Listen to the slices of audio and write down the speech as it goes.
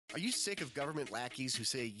Are you sick of government lackeys who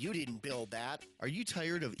say you didn't build that? Are you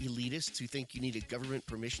tired of elitists who think you need a government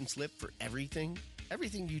permission slip for everything?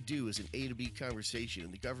 Everything you do is an A to B conversation,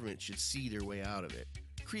 and the government should see their way out of it.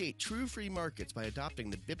 Create true free markets by adopting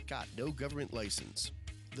the BIPCOT No Government License.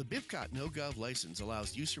 The BIPCOT No Gov license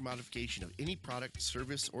allows use or modification of any product,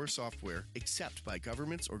 service, or software except by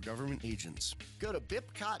governments or government agents. Go to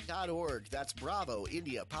bipcot.org. That's Bravo,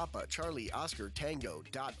 India, Papa, Charlie, Oscar,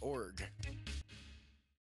 Tango.org.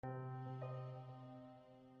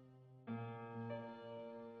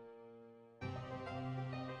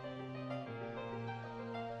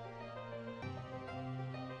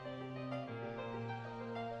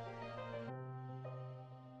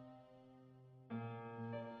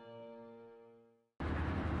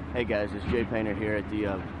 Hey guys, it's Jay Painter here at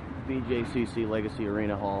the BJCC Legacy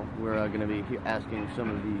Arena Hall. We're going to be asking some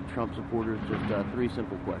of the Trump supporters just 3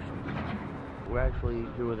 simple questions. We're actually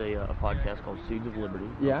here with a podcast called Seeds of Liberty.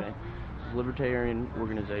 Yeah. Okay? It's a libertarian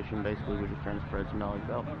organization. Basically, we're just trying to spread some knowledge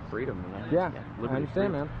about freedom. Yeah, liberty, I understand,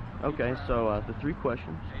 freedom. man. Okay, so the 3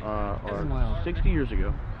 questions are 60 years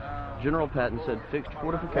ago, General Patton said fixed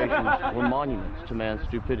fortifications were monuments to man's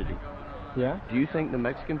stupidity. Yeah? Do you think the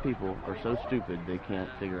Mexican people are so stupid they can't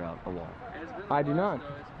figure out a wall? I do not.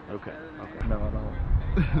 Okay. No, I don't.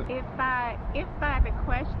 If by the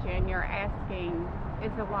question you're asking,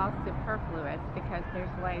 is the wall superfluous because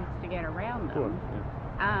there's ways to get around them? Sure,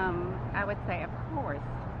 yeah. I would say, of course.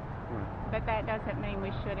 Right. But that doesn't mean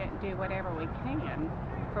we shouldn't do whatever we can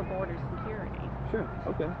for border security. Sure,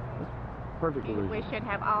 okay. That's perfectly reasonable. We should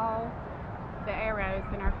have all the arrows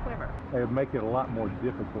in our quiver. It would make it a lot more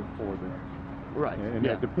difficult for them. Right. And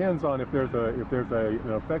yeah. it depends on if there's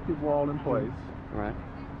an effective wall in place, Right.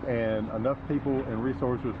 and enough people and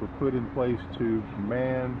resources were put in place to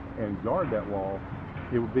man and guard that wall.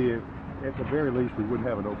 It would be, at the very least, we wouldn't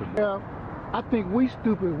have an open wall. Yeah, I think we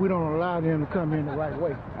stupid. We don't allow them to come in the right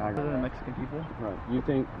way. Other than the Mexican people? Right. Do you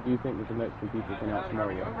think that the Mexican people can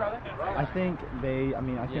outsmart you? I think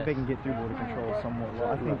they can get through border control somewhat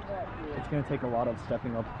well. I think it's going to take a lot of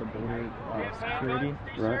stepping up the border security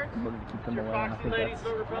Right. in order to keep them away. And I think that's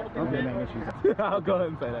one of the main issues. I'll go ahead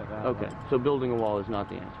and say that now. Okay, so building a wall is not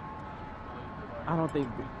the answer. I don't think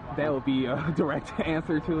that would be a direct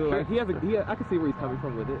answer to it. Like, I can see where he's coming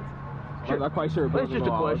from with this. Sure. I'm not quite sure. But it's just a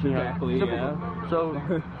question. Exactly. Yeah.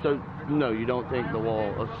 Yeah. So no, you don't think the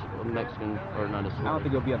wall of Mexican or not as I don't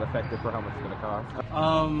think it'll be as effective for how much it's going to cost.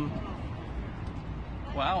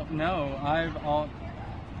 Wow, no.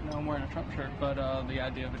 I'm wearing a Trump shirt, but the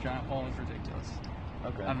idea of a giant wall is ridiculous.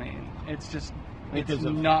 Okay. I mean, it's just, Because it's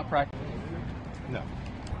of- not practical. No.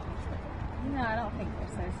 No, I don't think they're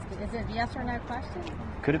so stupid. Is it a yes or no question?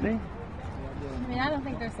 Could it be? I mean, I don't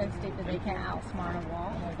think they're so stupid they can't outsmart a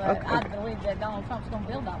wall. But I believe that Donald Trump's going to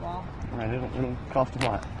build that wall. Right, it'll cost a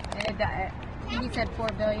lot. He said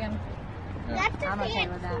 $4 billion. I'm okay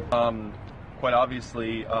with that. Quite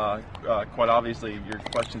obviously, your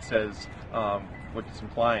question says what it's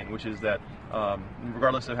implying, which is that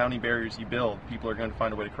regardless of how many barriers you build, people are going to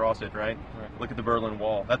find a way to cross it, right? Look at the Berlin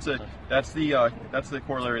Wall. That's the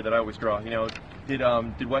corollary that I always draw. You know,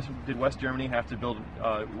 did West Germany have to build?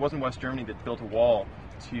 It wasn't West Germany that built a wall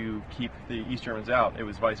to keep the East Germans out. It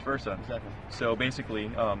was vice versa. Exactly. So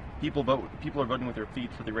basically, people are voting with their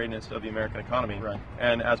feet for the greatness of the American economy, Right.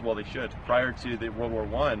 and as well they should. Prior to the World War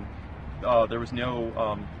I, there was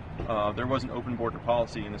an open border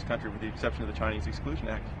policy in this country, with the exception of the Chinese Exclusion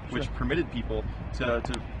Act, which permitted people to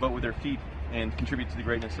vote with their feet and contribute to the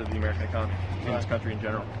greatness of the American economy in this country in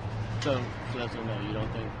general. So that's a no. You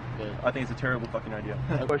don't think that? I think it's a terrible fucking idea.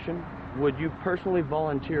 Question: would you personally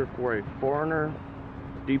volunteer for a foreigner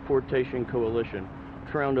deportation coalition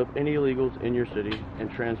to round up any illegals in your city and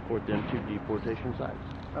transport them to deportation sites?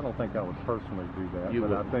 I don't think I would personally do that, You but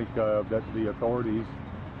wouldn't. I think that the authorities,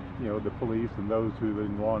 the police and those who are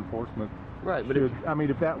in law enforcement, Right, but should,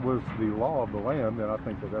 if that was the law of the land, then I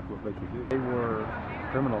think that's what they could do. They were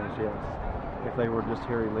criminals, yes. If they were just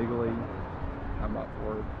here illegally, I'm not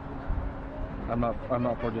for it. I'm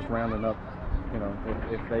not for just rounding up.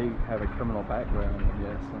 If they have a criminal background, then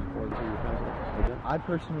yes, I'm for it. Okay. I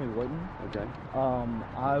personally wouldn't. Okay.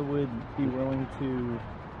 I would be willing to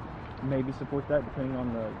maybe support that, depending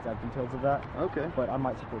on the exact details of that. Okay. But I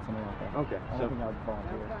might support something like that. Okay. I don't think I'd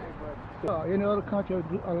volunteer. Any other country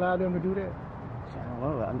would allow them to do that? I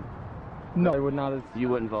don't know. No, they would not. You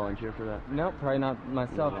wouldn't volunteer for that? No, probably not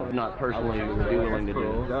myself. Not personally, you would be willing to do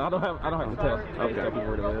it. I don't have to tell people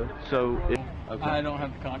where to live. So, I don't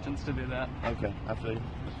have the conscience to do that. Okay, I see.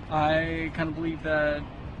 I kind of believe that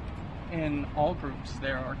in all groups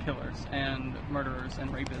there are killers and murderers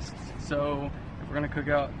and rapists. So if we're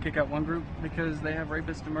gonna kick out one group because they have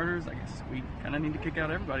rapists and murderers, I guess we kind of need to kick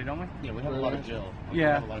out everybody, don't we? Yeah, we have a lot of jail. Yeah. We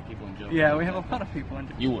have a lot of people in jail. Yeah, we have a lot of people in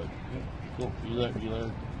jail. You would. Cool. Would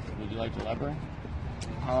you like to elaborate?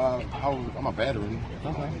 I'm a veteran.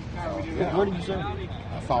 Okay. Where did you say?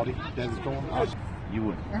 I fought it. Desert Storm. You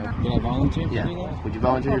would. Would I volunteer to Yeah. do that? Would you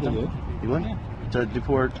volunteer? Probably would. You would? Yeah. To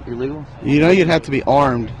deport illegals? You know you'd have to be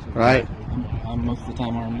armed, right? I'm most of the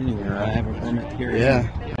time armed anyway. Right. I have a permit here.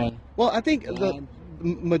 Yeah. Well, I think the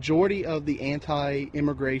majority of the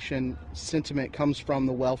anti-immigration sentiment comes from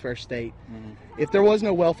the welfare state. If there was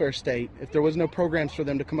no welfare state, if there was no programs for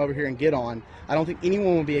them to come over here and get on, I don't think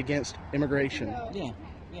anyone would be against immigration. Yeah.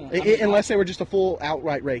 Unless they were just a full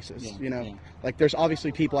outright racist, Yeah, you know. yeah. Like there's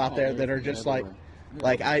obviously people out there that are just like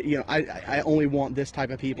I only want this type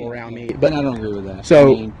of people around me. But I don't agree with that.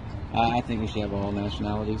 So I mean, I think we should have all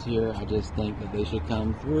nationalities here. I just think that they should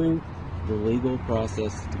come through the legal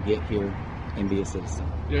process to get here and be a citizen.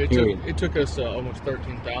 Yeah, It took us almost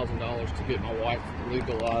 $13,000 to get my wife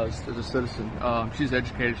legalized as a citizen. She's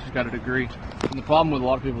educated, she's got a degree. And the problem with a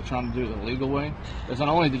lot of people trying to do it the legal way is not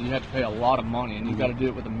only that you have to pay a lot of money, and you've got to do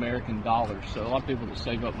it with American dollars. So a lot of people that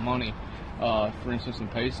save up money, for instance in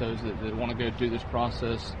pesos, that want to go do this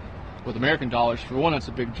process with American dollars, for one, that's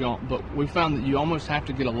a big jump. But we found that you almost have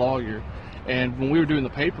to get a lawyer. And when we were doing the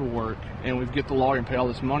paperwork and we get the lawyer and pay all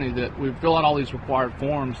this money, that we fill out all these required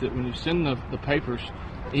forms that when you send the papers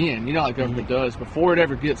in, you know how the government does, before it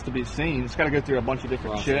ever gets to be seen, it's got to go through a bunch of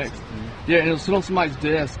different checks. Yeah, and it'll sit on somebody's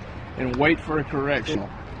desk and wait for a correction.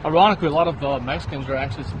 Ironically, a lot of Mexicans are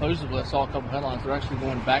actually, supposedly, I saw a couple headlines, they're actually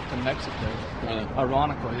going back to Mexico.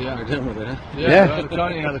 Ironically, yeah. They're done with it. Yeah,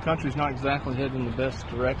 the country's not exactly heading in the best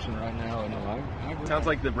direction right now. And, Sounds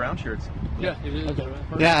like the brown shirts. Yeah, it is.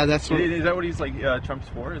 Yeah, that's what. Is that what he's like? Trump's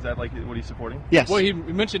for? Is that like what he's supporting? Yes. Well, he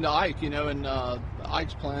mentioned Ike, and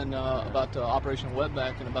Ike's plan about Operation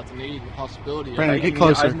Wetback and about the need and possibility. Brandon, get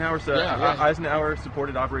closer. Eisenhower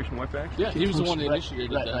supported Operation Wetback. Yeah, he was the one that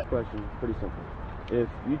initiated that. That question is pretty simple. If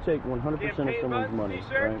you take 100% of someone's money,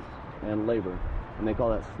 right, and labor, and they call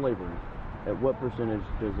that slavery, at what percentage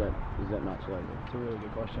is that not slavery? It's a really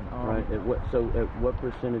good question. Right. At what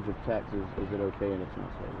percentage of taxes is it okay and it's not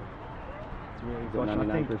slavery? It's a really good question.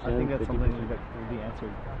 I think that's something that will be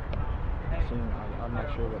answered soon. I'm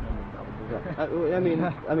not sure what number that would be.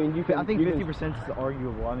 I mean, you can. I think 50% is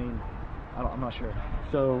arguable. I mean, I'm not sure.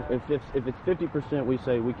 So if it's 50%, we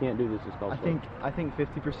say we can't do this. It's called slavery. I think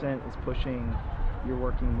 50% is pushing. You're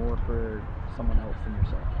working more for someone else than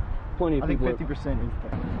yourself. Plenty of people. I think 50% is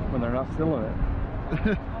when they're not stealing it.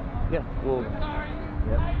 Yeah. Well.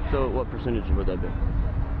 Yeah. So what percentage would that be?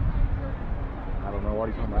 I don't know. What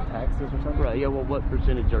are you talking about? Taxes or something? Right. Yeah. Well, what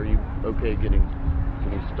percentage are you okay getting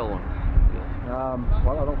stolen?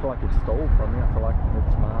 Well, I don't feel like it's stolen from me. I feel like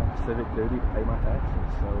it's my civic duty to pay my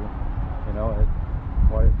taxes. So,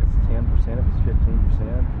 if it's 10%, if it's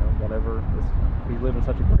 15%, whatever. We live in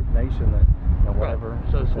such a great nation that. Whatever.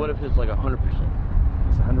 Right. So what if it's like 100%?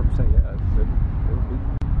 It's 100%. Yeah, it would be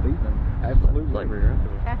beaten. Absolutely. Slavery, right?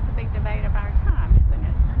 That's the big debate of our time, isn't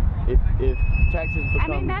it? If taxes become...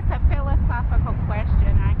 I mean, that's a philosophical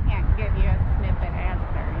question. I can't give you a snippet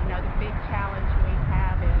answer. The big challenge we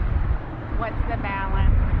have is what's the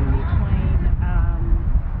balance between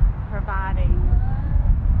providing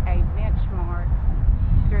a benchmark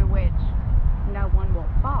through which no one will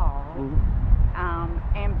fall,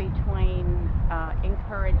 and between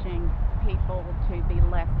encouraging people to be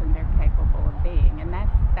less than they're capable of being. And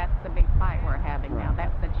that's the big fight we're having now.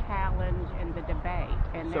 That's the challenge in the debate.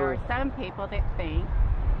 And there are some people that think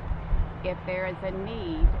if there is a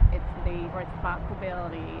need, it's the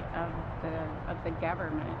responsibility of the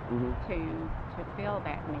government to fill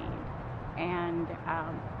that need. And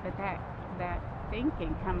but that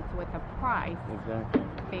thinking comes with a price. Exactly.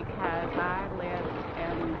 Because I live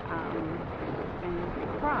in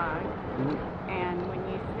Prague, and when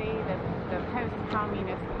you see the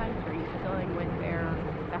post-communist countries dealing with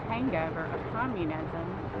the hangover of communism,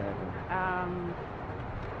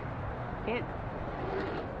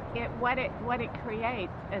 what it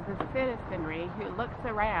creates is a citizenry who looks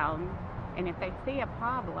around, and if they see a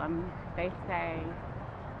problem, they say,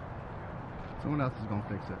 someone else is going to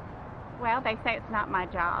fix it. Well, they say it's not my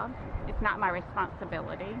job, it's not my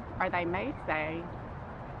responsibility, or they may say,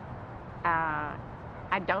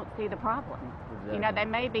 I don't see the problem. Exactly. They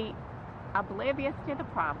may be oblivious to the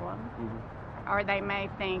problem, or they may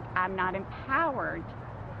think I'm not empowered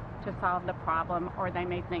to solve the problem, or they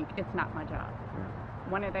may think it's not my job.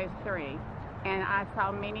 One of those three. And I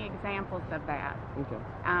saw many examples of that. Okay.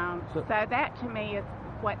 So that to me is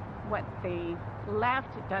what the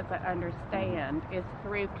left doesn't understand is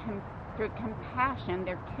through through compassion,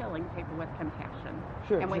 they're killing people with compassion.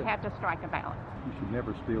 Sure, and we sure. have to strike a balance. You should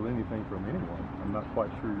never steal anything from anyone. I'm not quite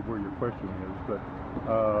sure where your question is, but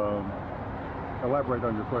elaborate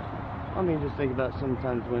on your question. I mean, just think about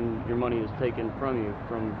sometimes when your money is taken from you,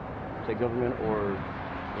 from, say, government or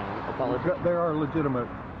a politician. There are legitimate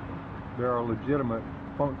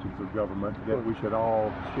functions of government that we should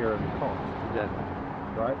all share in the cost. Exactly.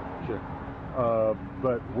 Right? Sure.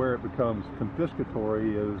 But where it becomes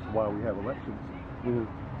confiscatory is why we have elections to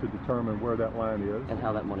determine where that line is and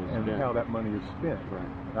how that money is spent. And how that money is spent. Right.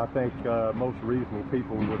 And I think most reasonable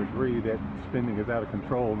people would agree that spending is out of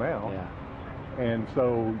control now. Yeah. And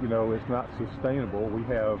so, it's not sustainable. We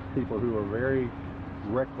have people who are very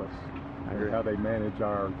reckless in how they manage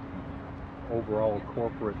our overall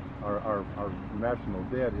corporate, our national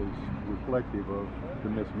debt is reflective of the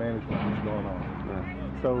mismanagement that's going on. Right.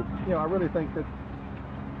 So, I really think that,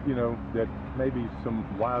 that maybe some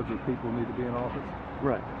wiser people need to be in office.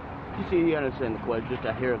 Right. You see, you understand the question, just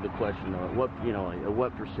to hear the question, though, what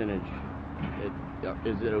percentage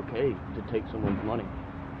is it okay to take someone's money?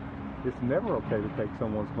 It's never okay to take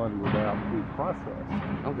someone's money without due process.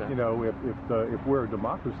 Okay. If we're a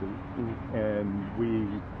democracy and we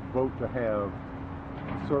vote to have a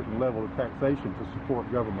certain level of taxation to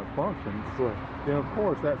support government functions, then of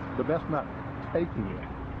course that's not taking it.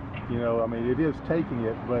 It is taking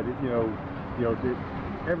it, but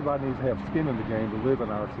everybody needs to have skin in the game to live in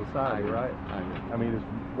our society, right?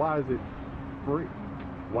 Why is it free?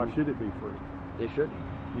 Why should it be free? It should.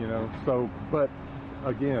 But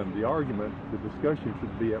again, the argument, the discussion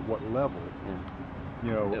should be at what level.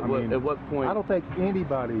 At what point? I don't think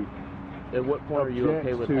anybody. At what point are you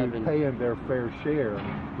okay with having paying their fair share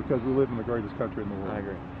because we live in the greatest country in the world? I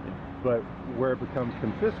agree. Yeah. But where it becomes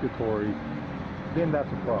confiscatory, then that's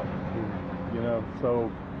a problem. So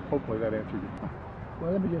hopefully that answered your question.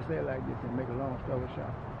 Well, let me just say it like this and make a long story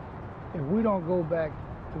short. If we don't go back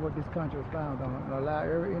to what this country was founded on and allow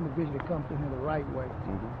every individual to come to him the right way,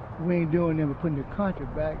 we ain't doing them but putting the country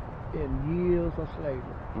back in years of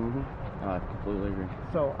slavery. I completely agree.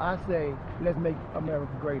 So I say, let's make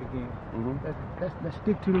America great again. Let's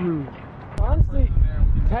stick to the rules. Honestly,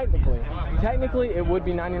 technically it would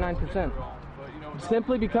be 99%.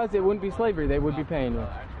 Simply because it wouldn't be slavery, they would be paying you.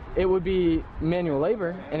 It would be manual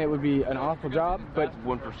labor, and it would be an awful job, but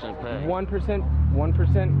 1% pay.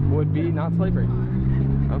 1% would be not slavery.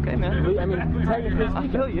 Okay, man. I mean, technically I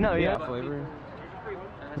feel yeah. Slavery.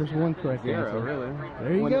 There's one correct answer. Really?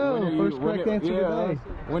 There you go. First correct answer today.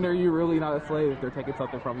 When are you really not a slave if they're taking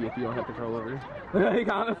something from you if you don't have control over it? Like,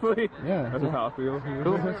 honestly. Yeah. That's how I feel.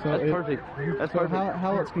 Cool. That's perfect. That's perfect.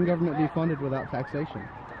 How else can government be funded without taxation?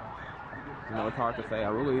 It's hard to say.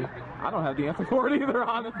 I don't have the answer for it either,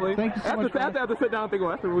 honestly. Thank you so much. I have to sit down and think,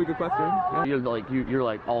 well, that's a really good question. You're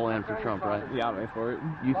like all in for Trump, right? Yeah, I'm in for it.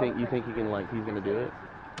 You think he can he's gonna do it?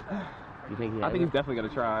 You think he? I think he's definitely gonna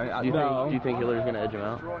try. Do you think Hillary's gonna edge him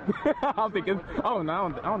out? I'm thinking. Oh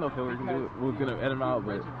no, I don't know if Hillary was gonna edge him out,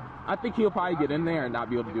 but I think he'll probably get in there and not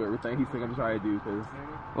be able to do everything he's gonna try to do because.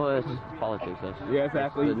 Well, it's politics. Yeah,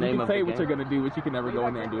 exactly. You can say what you're going to do, but you can never go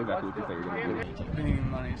in there and do exactly what you say you're going to do. Being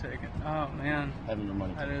money taken. Oh, man. Having your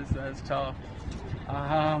money taken. That's tough.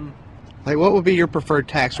 Like, what would be your preferred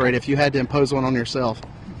tax rate if you had to impose one on yourself?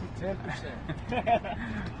 10%.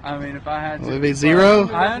 I mean, if I had to... Would it be zero?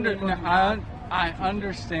 I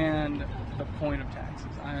understand the point of taxes.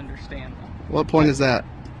 I understand them. What point is that?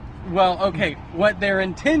 Well, okay, what they're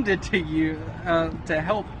intended to to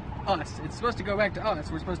help us. It's supposed to go back to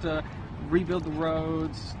us. We're supposed to rebuild the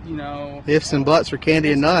roads, Ifs and buts for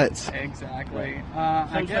candy and nuts. Exactly.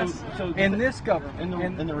 I guess in this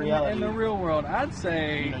government, in the reality, in the real world, I'd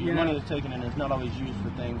say your money is taken and it's not always used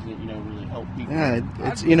for things that really help people. Yeah,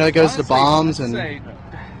 it's it goes to bombs and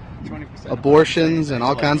 20%. abortions and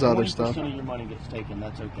all kinds of other stuff. 20% of your money gets taken.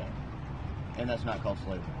 That's okay, and that's not called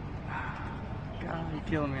slavery. God, you're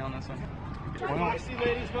killing me on this one. Well, does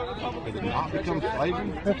it not become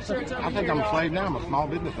slavery? I think I'm a slave now. I'm a small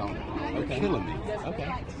business owner. They're killing me.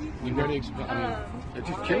 Okay. You really it's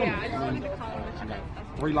just killing me. I got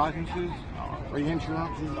 3 licenses, 3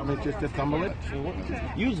 insurances. It's just unbelievable.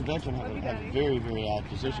 You as a veteran have a very, very odd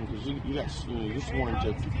position because you're sworn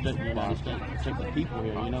to protect the United States, protect the people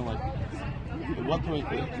here. At what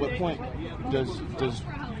point does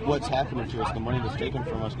what's happening to us, the money that's taken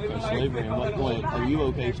from us because of slavery, and what point are you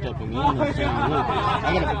okay stepping in and saying, look,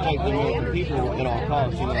 I got to protect the American people at all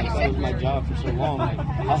costs? You know, like, that was my job for so long. Like,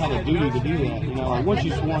 I had a duty to do that. You know, like, once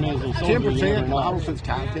you sworn in as a soldier, 10%. The Bible says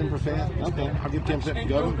tithe 10%. Okay. I'll give 10% to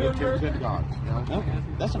government, give 10% to God. You know? Okay.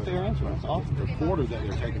 That's a fair answer. That's awesome. The quarter that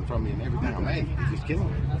they're taking from me and everything I make is just killing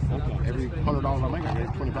me. Okay. Every $100 I make, I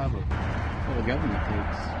get 25 of it. Well, the government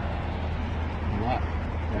takes a lot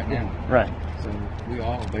right now. Right. So we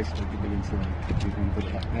all basically could be enslaved, if you want to put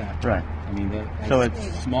it like that. Right. I mean, so it's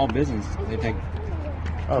small business. They take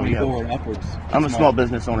 24 upwards. I'm a small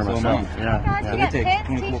business owner so myself. Yeah. So they take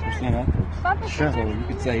 24% upwards. Sure. So you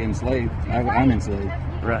could say enslaved. I'm enslaved.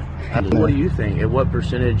 Right. What do you think? At what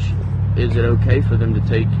percentage is it okay for them to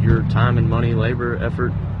take your time and money, labor,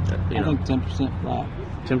 effort? I think 10% flat.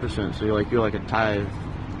 10%. So you're like a tithe.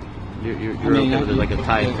 You're mean, okay with like a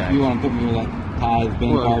tithe tax. You want to put me with that tithe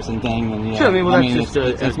Ben Carson thing? Then yeah. Sure. I mean, well, that's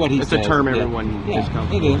just that's what he says. It's a term everyone is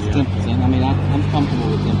comfortable with. It is 10%. I mean, I'm comfortable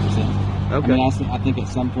with 10%. Okay. I mean, I think at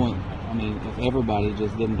some point, I mean, if everybody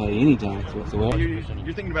just didn't pay any tax whatsoever. You're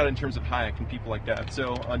thinking about it in terms of Hayek and people like that.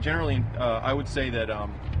 So generally, I would say that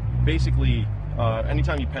basically,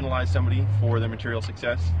 anytime you penalize somebody for their material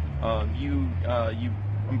success, you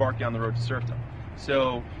embark down the road to serfdom.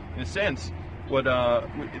 So in a sense, what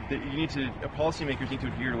policymakers need to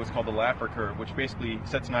adhere to what's called the Laffer curve, which basically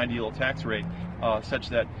sets an ideal tax rate such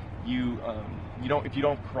that if you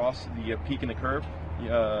don't cross the peak in the curve,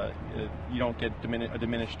 you don't get a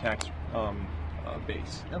diminished tax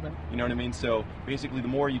base. Okay. You know what I mean? So basically, the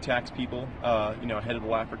more you tax people, ahead of the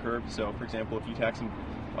Laffer curve. So, for example, if you tax them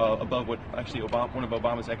above what actually one of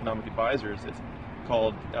Obama's economic advisors, it's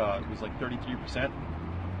called it was like 33%.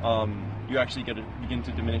 You actually begin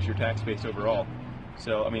to diminish your tax base overall.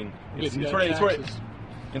 So I mean, it's sort of,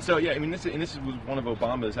 and so yeah, I mean this was one of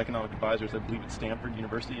Obama's economic advisors, I believe at Stanford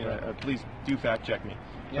University. And please do fact check me.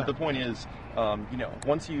 Yeah. But the point is,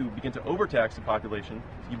 once you begin to overtax the population,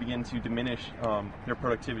 you begin to diminish their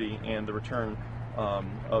productivity and the return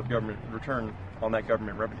of government on that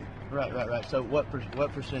government revenue. Right. So what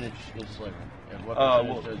percentage is slavery? And what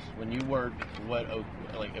percentage when you work?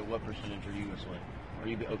 At what percentage are you a slave? Are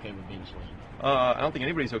you okay with being a slave? I don't think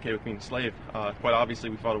anybody's okay with being a slave. Quite obviously,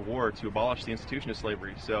 we fought a war to abolish the institution of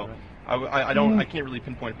slavery. So I can't really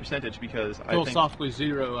pinpoint a percentage because philosophically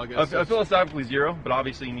zero, I guess. Philosophically zero, but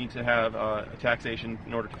obviously you need to have a taxation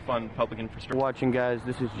in order to fund public infrastructure. Watching, guys,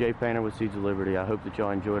 this is Jay Painter with Seeds of Liberty. I hope that y'all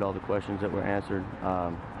enjoyed all the questions that were answered.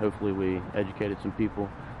 Hopefully we educated some people.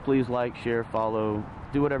 Please like, share, follow,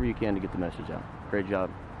 do whatever you can to get the message out. Great job.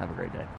 Have a great day.